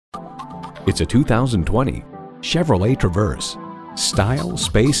It's a 2020 Chevrolet Traverse. Style,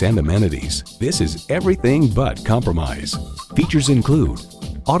 space, and amenities. This is everything but compromise. Features include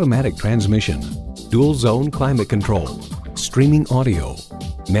automatic transmission, dual zone climate control, streaming audio,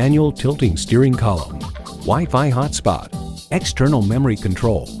 manual tilting steering column, Wi-Fi hotspot, external memory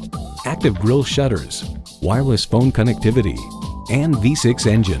control, active grille shutters, wireless phone connectivity, and V6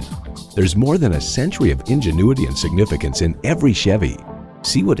 engine. There's more than a century of ingenuity and significance in every Chevy.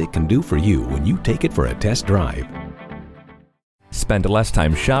 See what it can do for you when you take it for a test drive. Spend less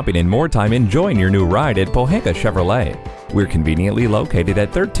time shopping and more time enjoying your new ride at Pohanka Chevrolet. We're conveniently located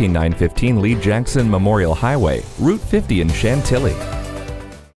at 13915 Lee Jackson Memorial Highway, Route 50 in Chantilly.